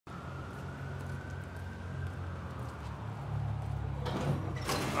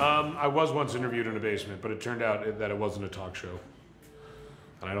I was once interviewed in a basement, but it turned out that it wasn't a talk show.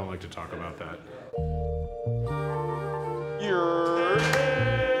 And I don't like to talk about that.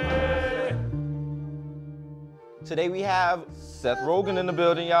 Today we have Seth Rogen in the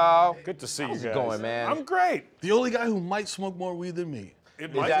building, y'all. Good to see you guys. How's it going, man? I'm great. The only guy who might smoke more weed than me.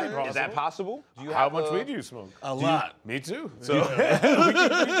 It might be possible. Is that possible? Do you How have much weed do you smoke? A lot. Me too. So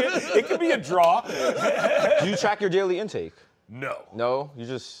it could be a draw. Do you track your daily intake? No. No? You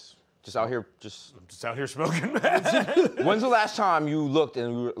just out here just... I'm just out here smoking, man. When's the last time you looked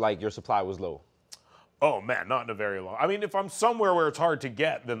and like your supply was low? Oh man, not in a very long. I mean, if I'm somewhere where it's hard to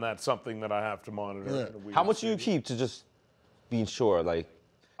get, then that's something that I have to monitor. Yeah. How much do you keep to just being sure? Like,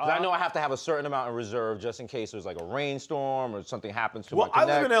 'cause I know I have to have a certain amount in reserve just in case there's like a rainstorm or something happens to my Well, I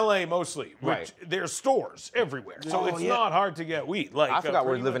live connect. in LA mostly, which Right. there's stores everywhere, so it's not hard to get weed. Like I forgot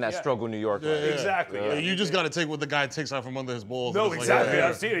we're pretty living much, that struggle in New York. Yeah. Exactly. Yeah, you just got to take what the guy takes out from under his balls. No, and it's exactly. Like,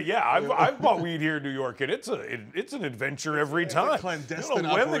 I've seen it. Yeah, I've bought weed here in New York, and it's an adventure every time. clandestine You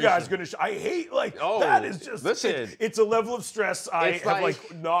know, when the guy's operation. gonna, I hate like Oh, that is just. listen. It's a level of stress I It's have like-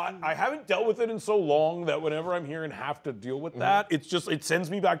 I haven't dealt with it in so long that whenever I'm here and have to deal with that, it's just it sends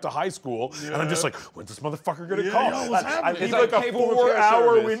me back to high school, and I'm just like, when's this motherfucker gonna call? yo, what's I happening? need It's like like a cable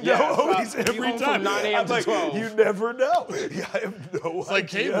 4-hour repair window service. Yeah, always you every home from time. 9 a.m. I'm to like, 12. you never know. Yeah, I have no It's like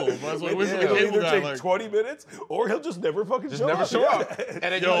idea. cable. Might as well wait for the It'll cable either guy, take like- 20 minutes, or he'll just never fucking show Never up. show up. And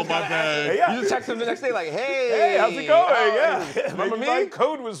then Yo, you my bad. Yeah. You just text them the next day like, hey. Hey, how's it going? Yeah. Remember Maybe my me?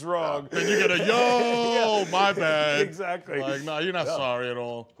 code was wrong. And you get a, yo, my bad. Exactly. Like, nah, you're not sorry at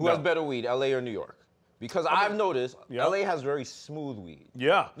all. Who has better weed, LA or New York? Because I've noticed Yeah. LA has very smooth weed.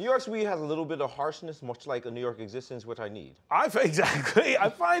 Yeah. New York's weed has a little bit of harshness, much like a New York existence, which I need. Exactly. I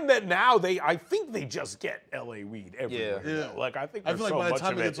find that now I think they just get LA weed everywhere. Yeah. now. Like I think I there's feel like so by the much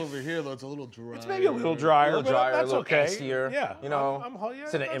time of it it. gets over here, though, it's a little dry. It's maybe a little drier, A little drier, but that's a little okay. angstier. Yeah. You know, Yeah,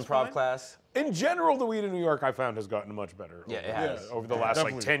 it's in an that's improv fine. class. In general, the weed in New York I found has gotten much better. Yeah, it over, has. over the last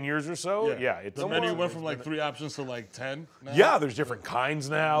Definitely. like 10 years or so. Yeah, it's The menu went from like 3 options to like 10. Now. Yeah, there's different kinds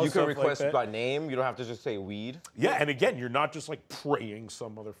now. You can stuff request like that. by name. You don't have to just say weed. Yeah, and again, you're not just like praying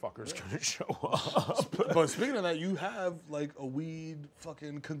some motherfucker's gonna show up. But speaking of that, you have like a weed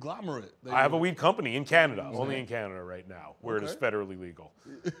fucking conglomerate. that I have you- a weed company in Canada, only in Canada right now, where it is federally legal.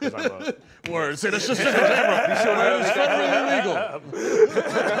 'Cause I'm a- Word. Say that's just on camera. It's federally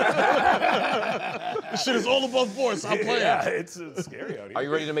illegal. This shit is all above board. Stop playing. Yeah, it's scary out here. Are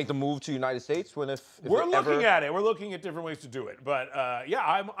you ready to make the move to United States when if We're it looking ever... at it. We're looking at different ways to do it. But yeah,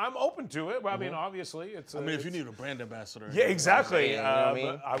 I'm open to it. But, I mean, obviously, it's. I mean, if you need a brand ambassador. Yeah, exactly. You know what I mean?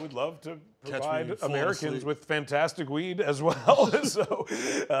 But I would love to Catch me provide falling Americans asleep. with fantastic weed as well. So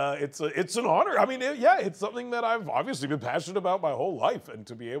it's an honor. I mean, it's something that I've obviously been passionate about my whole life, and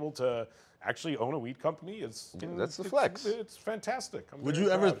to be able to actually own a weed company is That's the flex. It's fantastic. I'm Would very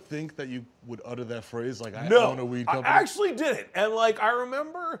you ever proud. think that you would utter that phrase? Like, I No, own a weed I company? actually didn't. And like I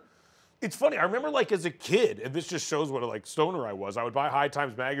remember, it's funny. I remember like as a kid, and this just shows what a like stoner I was. I would buy High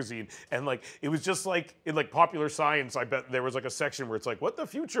Times magazine, and like it was just like in like Popular Science. I bet there was like a section where it's like what the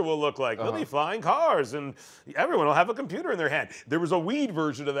future will look like. There'll be flying cars, and everyone will have a computer in their hand. There was a weed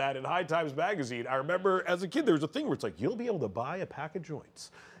version of that in High Times magazine. I remember as a kid there was a thing where it's like you'll be able to buy a pack of joints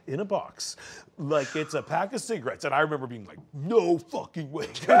in a box, like it's a pack of cigarettes, and I remember being like, "No fucking way!"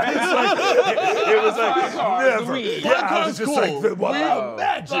 It was like never. Yeah, I was just like, "Wow,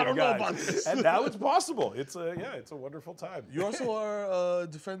 magic, I don't know guys." about this. And now it's possible. It's a wonderful time. You also are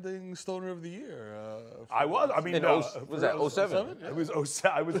defending Stoner of the Year. I was. I mean, In no, was that 07? I was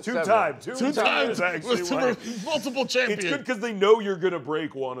 07. I was 07. two times actually. It was multiple It's champions. good because they know you're gonna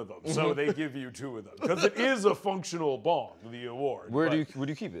break one of them, so they give you 2 of them because it is a functional bong, the award. Where but do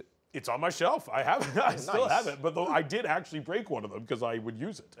you keep it? It's on my shelf. I have. I still Nice. have it, but though I did actually break one of them because I would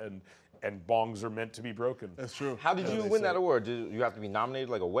use it, and bongs are meant to be broken. That's true. How did you win that award? Did you have to be nominated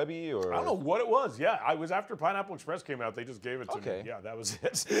like a Webby or? I don't know what it was. Yeah, I was after Pineapple Express came out. They just gave it to Okay. me. Yeah, that was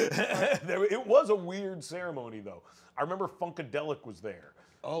it. It was a weird ceremony though. I remember Funkadelic was there.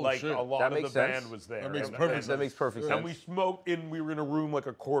 Oh, like shit. a lot That of the makes sense. band was there. That makes And- perfect and- That makes perfect sense. And we smoked we were in a room like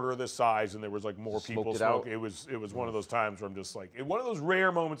a quarter of this size, and there was like more people Smoked it out. smoking. It was one of those times where I'm just like, one of those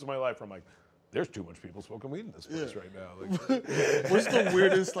rare moments in my life where I'm like, there's too much people smoking weed in this place right now. Like, What's the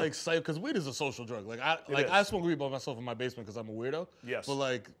weirdest like site? Because weed is a social drug. Like is. I smoke weed by myself in my basement because I'm a weirdo. Yes. But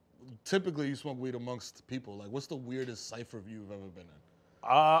like typically you smoke weed amongst people. Like what's the weirdest cipher you've ever been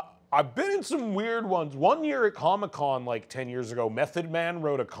in? I've been in some weird ones. One year at Comic-Con, like 10 years ago, Method Man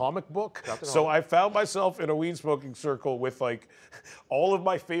wrote a comic book. So I found myself in a weed smoking circle with like all of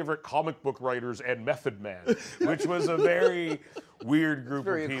my favorite comic book writers and Method Man, which was a very weird group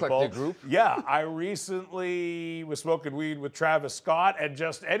Very of people. eclectic group. Yeah, I recently was smoking weed with Travis Scott, and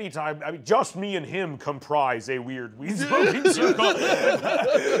just anytime, I mean, just me and him comprise a weird weed smoking circle.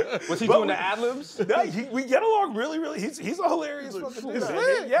 Was he doing the ad-libs? No, we get along really, really. He's a hilarious fucking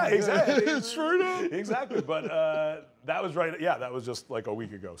dude. Yeah, exactly. Straight up. Exactly, but that was right. Yeah, that was just like a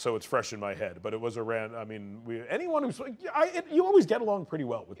week ago, so it's fresh in my head. But it was around. I mean, anyone who's you always get along pretty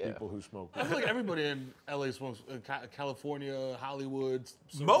well with people who smoke. I feel like everybody in LA smokes. California, Hollywood.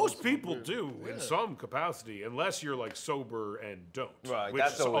 Most people do in some capacity, unless you're like sober and don't. Right, which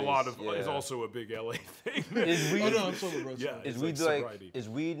that's a always, lot of yeah. is also a big LA thing. Is weed, Oh no, I'm sober, bro. Yeah, is it's weed like like sobriety. is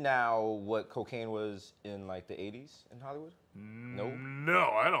weed now what cocaine was in like the 80s in Hollywood? No. No,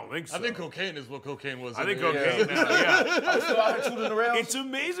 I don't think so. I think cocaine is what cocaine was. I think in the- cocaine now, yeah. I was still out here tooting around. It's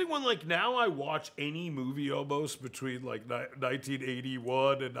amazing when, like, now I watch any movie almost between, like,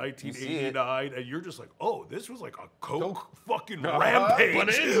 1981 and 1989, and you're just like, oh, this was like a coke fucking rampage.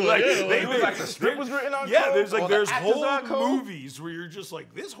 Bonanza, Like, yeah, they- it was like the script was written on Yeah, coke, there's like, or the there's actors whole on coke. movies where you're just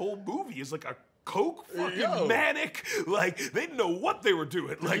like, this whole movie is like a coke fucking Yo. manic. Like, they didn't know what they were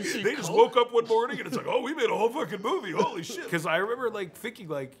doing. Like, you see they just coke? woke up one morning and it's like, oh, we made a whole fucking movie. Holy shit. Because I remember, like, thinking,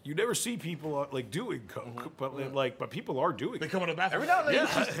 like, you never see people, like, doing coke, but people are doing They it. come in the bathroom.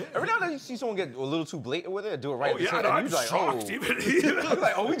 Every now and then you see someone get a little too blatant with it, do it right Oh, at the yeah, same no, time, I'm you're like, shocked. oh. Even, You're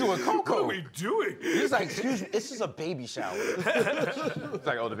like, oh, we doing what are cocoa. we doing? He's like, excuse me, this is a baby shower. It's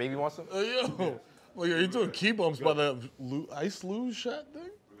like, oh, the baby wants some? Yo, well, you're doing key bumps by the ice luge shot thing?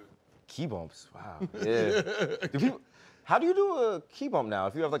 Key bumps, wow. Yeah. How do you do a key bump now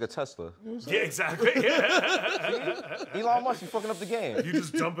if you have like a Tesla? Yeah, exactly. Elon Musk, you fucking up the game. You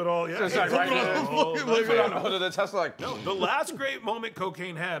just dump it all. Yeah. Just like right there. Oh, Put on the hood of the Tesla like, the last great moment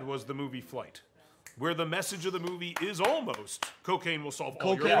cocaine had was the movie Flight, where the message of the movie is almost cocaine will solve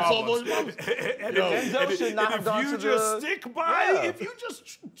all your Cocaine will solve all problems. your problems. and Denzel should not have if gone you to just the- stick by, Yeah. if you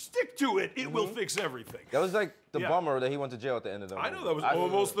just stick to it, it will fix everything. that was like the Yeah. bummer that he went to jail at the end of the movie. I know that was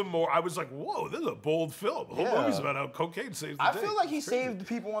almost the more. I was like, whoa, this is a bold film. The whole Yeah. movie's about how cocaine saves the I day. feel like he saved the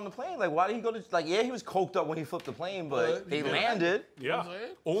people on the plane. Like, why did he go to, like, yeah, he was coked up when he flipped the plane, but they landed. Yeah, I'm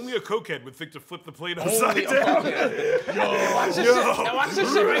saying? only a cokehead would think to flip the plane Only upside a down. cokehead. Watch this shit. Now watch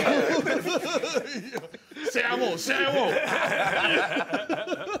this shit right here. Say I won't. Say I won't.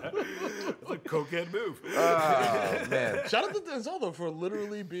 It's a cokehead move. Oh, man. Shout out to Denzel though for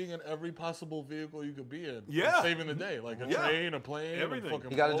literally being in every possible vehicle you could be in. Yeah. And saving the day, like a train, a plane, Everything. A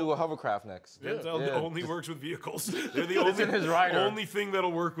fucking You got to boat. do a hovercraft next. Denzel Yeah. only works with vehicles. They're the It's in his rider. only thing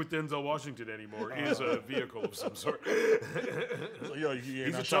that'll work with Denzel Washington anymore is a vehicle of some sort. So, yo, you're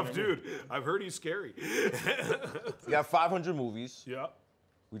He's a not tough trying to- dude. I've heard he's scary. You got 500 movies. Yeah.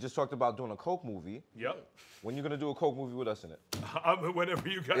 We just talked about doing a Coke movie. Yep. When you gonna do a Coke movie with us in it? Whenever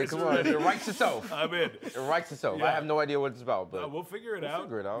you Yeah, guys come are on, ready, it writes itself. I'm in. It writes itself. Yeah. I have no idea what it's about, but We'll figure it out.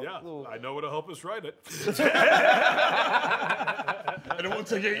 figure it out. Yeah. Little- I know what'll help us write it. And it won't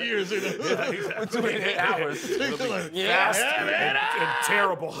take 8 years. You know? we're doing it in 8 hours. Yeah, and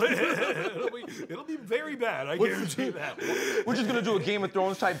terrible. it'll be very bad. I guarantee that. We're just gonna do a Game of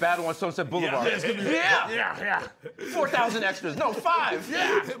Thrones type battle on Sunset Boulevard. yeah. 4,000 extras. No, 5.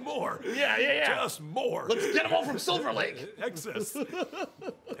 Yeah. More. Yeah. Just more. Let's get them all from Silver Lake. Excess.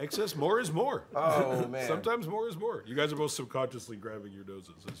 Excess. More is more. Oh man. Sometimes more is more. You guys are both subconsciously grabbing your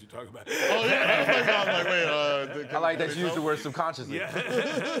noses as you talk about it. Oh yeah. I'm like, wait. I like that you use the word subconsciously. Yeah.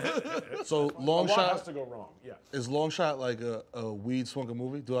 So long What has shot to go wrong? Yeah. is long shot like a weed smoking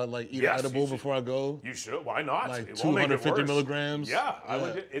movie? Do I like eat Yes, an you edible should. before I go? You should. Why not? Like It won't make it 250 worse. milligrams? Yeah, I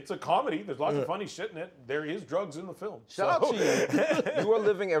would. It's a comedy. There's lots of funny shit in it. There is drugs in the film. Shout out to you. You are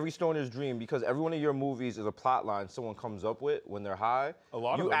living every stoner's dream because every one of your movies is a plot line someone comes up with when they're high. A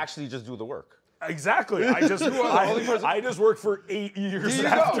lot of you them. actually just do the work. Exactly. I just I just worked for 8 years Here you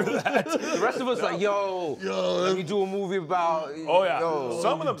after go. that. The rest of us like, yo, let me do a movie about. Oh yeah. Yo.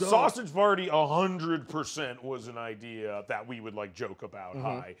 Some of them, Sausage Party, 100% was an idea that we would like joke about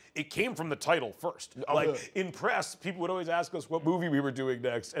high. It came from the title first. Like in press, people would always ask us what movie we were doing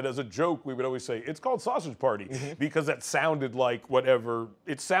next, and as a joke, we would always say it's called Sausage Party because that sounded like whatever.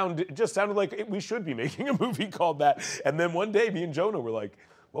 It just sounded like we should be making a movie called that. And then one day, me and Jonah were like,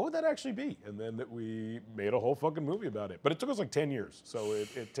 what would that actually be? And then we made a whole fucking movie about it. But it took us like 10 years, so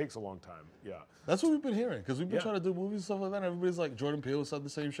it takes a long time. Yeah. That's what we've been hearing because we've been Yeah. trying to do movies and stuff like that. And everybody's like, Jordan Peele said the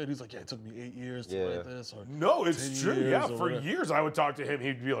same shit. He's like, yeah, it took me 8 years to write this. Or No, it's 10 true. years Yeah, or for whatever. years I would talk to him.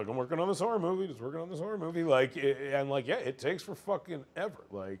 He'd be like, "I'm working on this horror movie. Just working on this horror movie." Like, and like, yeah, it takes for fucking ever.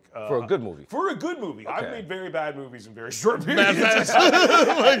 Like For a good movie. For a good movie, I've Okay. made very bad movies in very short Mad periods. Max.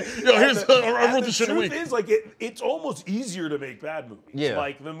 Like, yo, here's I wrote And the shit in a truth week. is, like, it's almost easier to make bad movies. Yeah.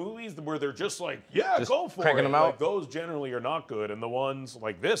 Like like the movies where they're just like, yeah, Just go for cranking it. them out? Like those generally are not good, and the ones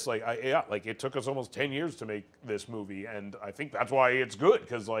like this, like like it took us almost 10 years to make this movie, and I think that's why it's good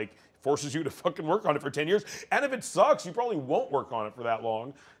because like it forces you to fucking work on it for 10 years, and if it sucks, you probably won't work on it for that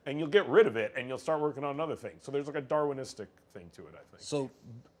long, and you'll get rid of it, and you'll start working on another thing. So there's like a Darwinistic thing to it, I think. So,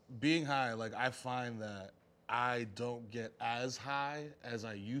 being high, like I find that I don't get as high as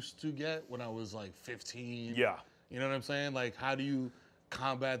I used to get when I was like 15. Yeah. You know what I'm saying? Like, how do you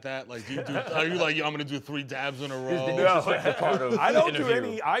combat that? Like, are you like, yo, I'm gonna do 3 dabs in a row? I don't do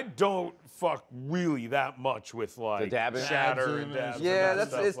any. I don't fuck really that much with like The dabbing? shatter and Dabs dabs. Yeah, and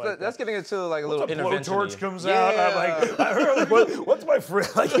that's stuff like that's getting into like a Once little a intervention. blowtorch comes out, I'm like, I heard, like, what's my friend?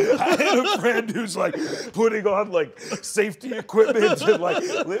 Like, I had a friend who's like putting on like safety equipment and like,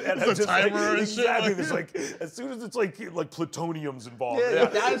 and I'm just like, timer and shit, exactly. like- There's like, as soon as it's like plutonium's involved. Yeah,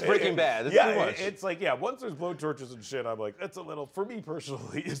 that is Breaking Bad. It's yeah, too much. it's like, yeah, once there's blowtorches and shit, I'm like, that's a little, for me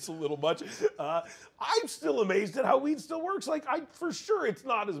personally, it's a little much. I'm still amazed at how weed still works. Like, for sure, it's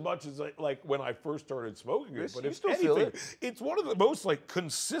not as much as like when I first started smoking it. But you if still feel anything, it. it's one of the most like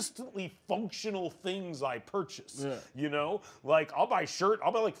consistently functional things I purchase. Yeah. You know, like I'll buy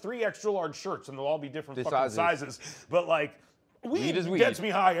like 3 extra large shirts, and they'll all be different The fucking sizes. sizes. But like, weed is weed. gets me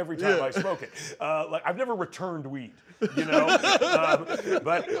high every time I smoke it. Like I've never returned weed, you know,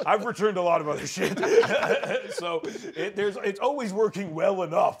 but I've returned a lot of other shit. So it's always working well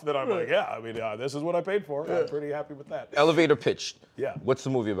enough that I'm like, yeah, I mean, this is what I paid for. I'm pretty happy with that. Elevator pitch. Yeah. What's the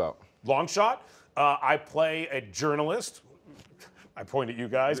movie about? Long shot. I play a journalist. I point at you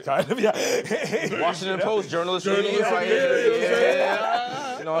guys, kind of, yeah. Washington Post journalist. Right here.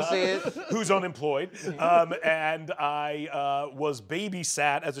 You know, I see it. Who's unemployed. And I was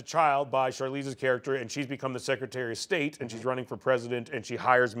babysat as a child by Charlize's character, and she's become the Secretary of State, and she's running for president, and she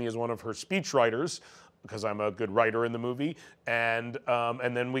hires me as one of her speechwriters because I'm a good writer in the movie, and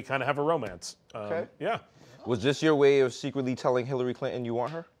then we kind of have a romance. Okay. Yeah. Was this your way of secretly telling Hillary Clinton you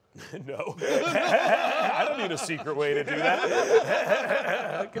want her? No. I don't need a secret way to do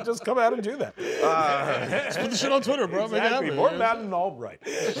that. I can just come out and do that. Just put the shit on Twitter, bro. Make it Exactly. happen. More Madden Albright.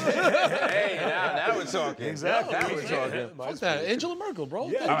 Hey, now we're talking. Exactly. Now we're talking. Fuck that. Angela Merkel, bro.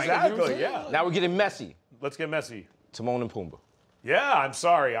 Yeah, Thank you. exactly, You know what I'm saying? yeah. Now we're getting messy. Let's get messy. Timon and Pumbaa. Yeah, I'm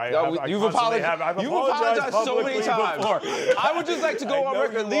sorry. You've apologized. I've You've apologized so many publicly times. before. I would just like to go I on know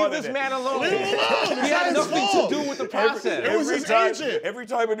record. you Leave wanted this it. man alone. Leave him alone. He had nothing to do with the process. It was his agent. Every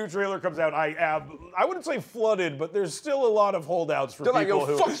time a new trailer comes out, I wouldn't say flooded, but there's still a lot of holdouts for They're like, people yo,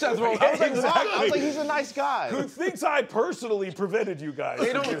 who fuck Seth Rogen. I was like, Exactly. what? I was like, he's a nice guy. who thinks I personally prevented you guys.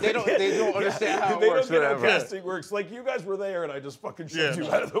 They don't understand how it They works. don't get how Whatever. casting works. Like, you guys were there, and I just fucking shoved Yeah.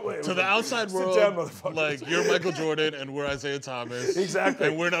 you out of the way. It was To the like, outside sit world, down, motherfuckers. like you're Michael Jordan and we're Isaiah Thomas. Exactly.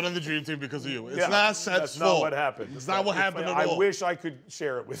 And we're not on the dream team because of you. It's Yeah, not Seth's that's fault. not what happened. It's not what happened at I all. wish I could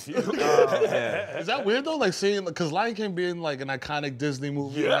share it with you. Is that weird though? Like seeing, because Lion King being like an iconic Disney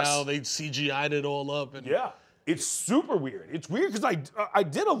movie Yes. now, they CGI'd it all up. And Yeah. It's super weird. It's weird because I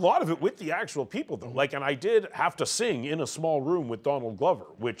did a lot of it with the actual people though. Like, and I did have to sing in a small room with Donald Glover,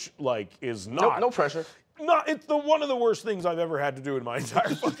 which like is not No pressure. It's one of the worst things I've ever had to do in my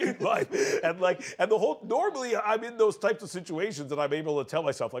entire fucking life. And normally I'm in those types of situations and I'm able to tell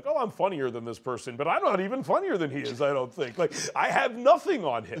myself like, oh, I'm funnier than this person, but I'm not even funnier than he is, I don't think. Like, I have nothing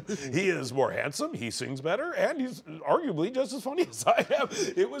on him. He is more handsome, he sings better, and he's arguably just as funny as I am.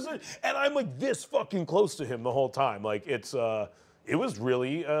 And I'm like this fucking close to him the whole time. Like, it was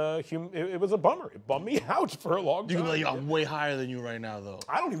really, it was a bummer. It bummed me out for a long time. You can be like, yo, I'm way higher than you right now though.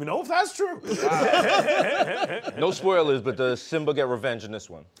 I don't even know if that's true. No spoilers, but does Simba get revenge in this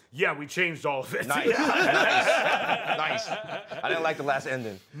one? Yeah, we changed all of it. Nice. Nice. I didn't like the last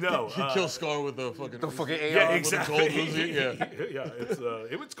ending. No. He kills Scar with the fucking Fucking AR. Yeah, with the exactly. gold Uzi, yeah. Yeah,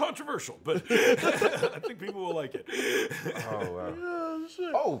 it was controversial, but I think people will like it. Oh, wow.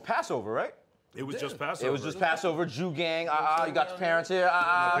 Oh, Passover, right? It was just Passover. It was just Passover, Jew gang. You got your parents here.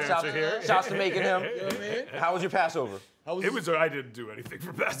 parents are here. Shouts to making him. You know what I mean? How was your Passover? How was It was. I didn't do anything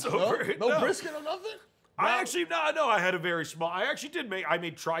for Passover. no brisket or nothing? I actually no. I had a very small. I actually did make. I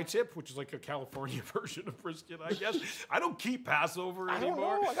made tri-tip, which is like a California version of brisket, I guess. I don't keep Passover don't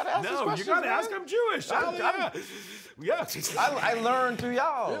anymore. know. I gotta ask these no, you questions, gotta man. ask. I'm Jewish. Yeah. I learned through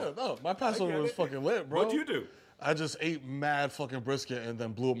y'all. Yeah, no, my Passover was fucking lit, bro. What'd you do? I just ate mad fucking brisket and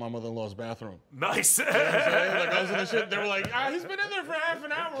then blew up my mother-in-law's bathroom. Nice. Like I was in the shit, they were like, he's been in there for half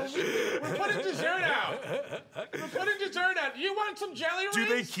an hour. We're putting dessert out. We're putting dessert out. You want some jelly Do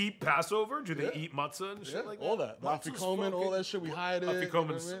they ranch? keep Passover? Do they eat matzah and shit like that? All that. Matzah's Afikoman, all fucking- that shit, we hide it.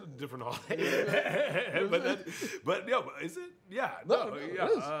 Afikoman's you know what I mean? different holiday. but no, is it? Yeah, No, it is.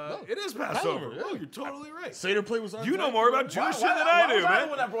 No. it is Passover. Passover, yeah. Oh, you're totally right. Seder plate was on. You know time. more about Jewish shit than I do, was I man. the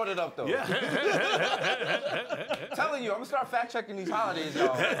one that brought it up, though? Yeah. Telling you, I'm gonna start fact checking these holidays,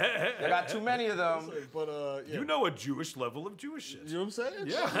 y'all. They got too many of them. But yeah. You know a Jewish level of Jewish shit. You know what I'm saying?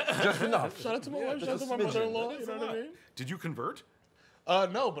 Yeah. Just enough. Shout out to my wife. Shout out to a my smidgen. mother-in-law. You know what I mean? Did you convert?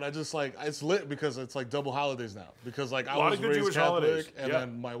 No, but I just like it's lit because it's like double holidays now. Because like I lot was of good raised Jewish Catholic, holidays, and yeah.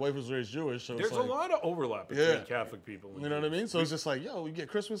 then my wife was raised Jewish. So There's it's a like, lot of overlap between Yeah. Catholic people and you know what I Jews. mean? So it's just like, yo, you get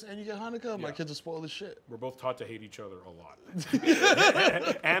Christmas and you get Hanukkah. My Yeah. kids are spoiled as shit. We're both taught to hate each other a lot.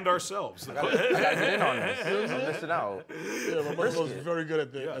 And ourselves. I gotta get in on this. I'm missing out. Yeah, my mother was very good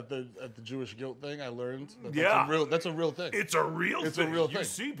at the Jewish guilt thing. I learned that Yeah. that's a real thing. It's a real It's a thing. real You thing.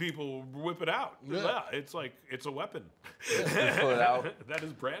 see people whip it out. Yeah. It's like, it's a weapon. Pull it out. That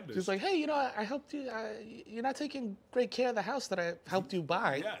is branded. She's like, hey, you know, I helped you. You're not taking great care of the house that I helped you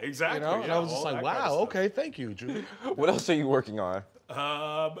buy. Yeah, exactly. You know? And Yeah, I was just all like, that kind of wow, stuff. okay, thank you, Julie. What else are you working on?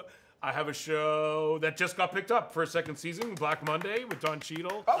 I have a show that just got picked up for a second season, Black Monday with Don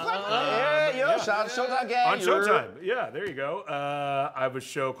Cheadle. Shout out to Showtime gang. On Showtime. Yeah, there you go. I have a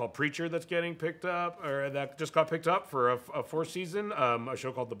show called Preacher that's getting picked up, or that just got picked up for a fourth season. A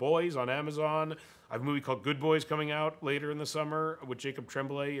show called The Boys on Amazon. I have a movie called Good Boys coming out later in the summer with Jacob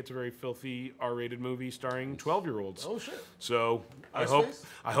Tremblay. It's a very filthy R-rated movie starring 12-year-olds. Oh, shit. So I Face?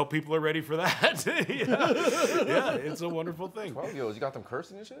 hope people are ready for that. yeah, it's a wonderful thing. 12-year-olds, you got them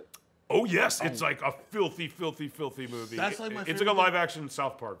cursing and shit? Oh yes, it's like a filthy, filthy, filthy movie. That's like my It's like favorite a live-action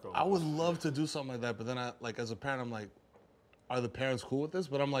South Park. I would love to do something like that, but then I like as a parent, I'm like, are the parents cool with this?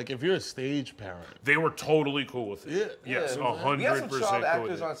 But I'm like, if you're a stage parent, They were totally cool with it. Yeah. Yes, Yeah, 100% we had some child cool with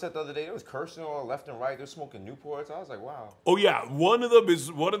actors it. on set the other day. They was cursing all left and right. They're smoking Newports. I was like, wow. Oh yeah, one of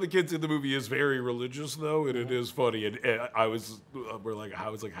the kids in the movie is very religious though, and it is funny. And I was like,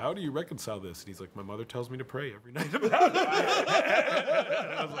 how do you reconcile this? And he's like, my mother tells me to pray every night about it.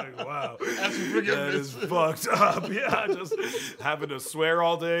 And I was like, wow, that is fucked up. Yeah, just having to swear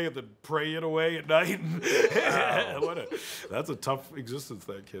all day and then pray it away at night. That's a tough existence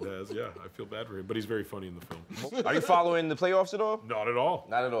that kid has. Yeah, I feel bad for him, but he's very funny in the film. Are you following the playoffs at all? Not at all.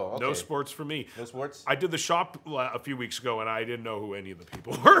 Not at all. Okay. No sports for me. No sports? I did the shop a few weeks ago, and I didn't know who any of the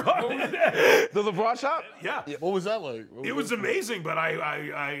people were on it. The LeBron shop? Yeah. what was that like? It was amazing, but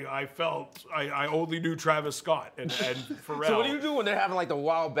I felt I only knew Travis Scott and Pharrell. So what do you do when they're having like the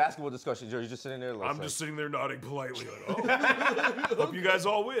wild basketball discussions? You're just sitting there like, I'm just sitting there nodding politely. Like, oh, hope you guys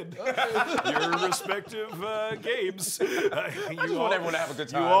all win your respective games. I just want everyone to have a good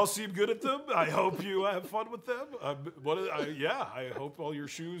time. You all seem good at them. I hope you have fun with them. I hope all your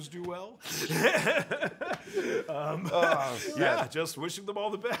shoes do well. Yeah, just wishing them all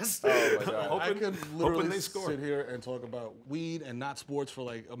the best. Oh my God. I could hoping literally they score. sit here and talk about weed and not sports for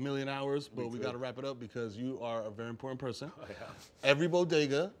like a million hours, but we got to wrap it up because you are a very important person. Every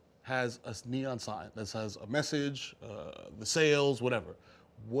bodega has a neon sign that says a message, the sales, whatever.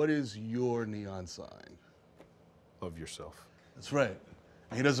 What is your neon sign? Love yourself. That's right.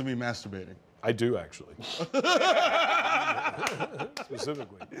 And he doesn't mean masturbating. I do actually.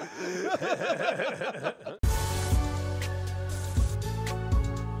 Specifically.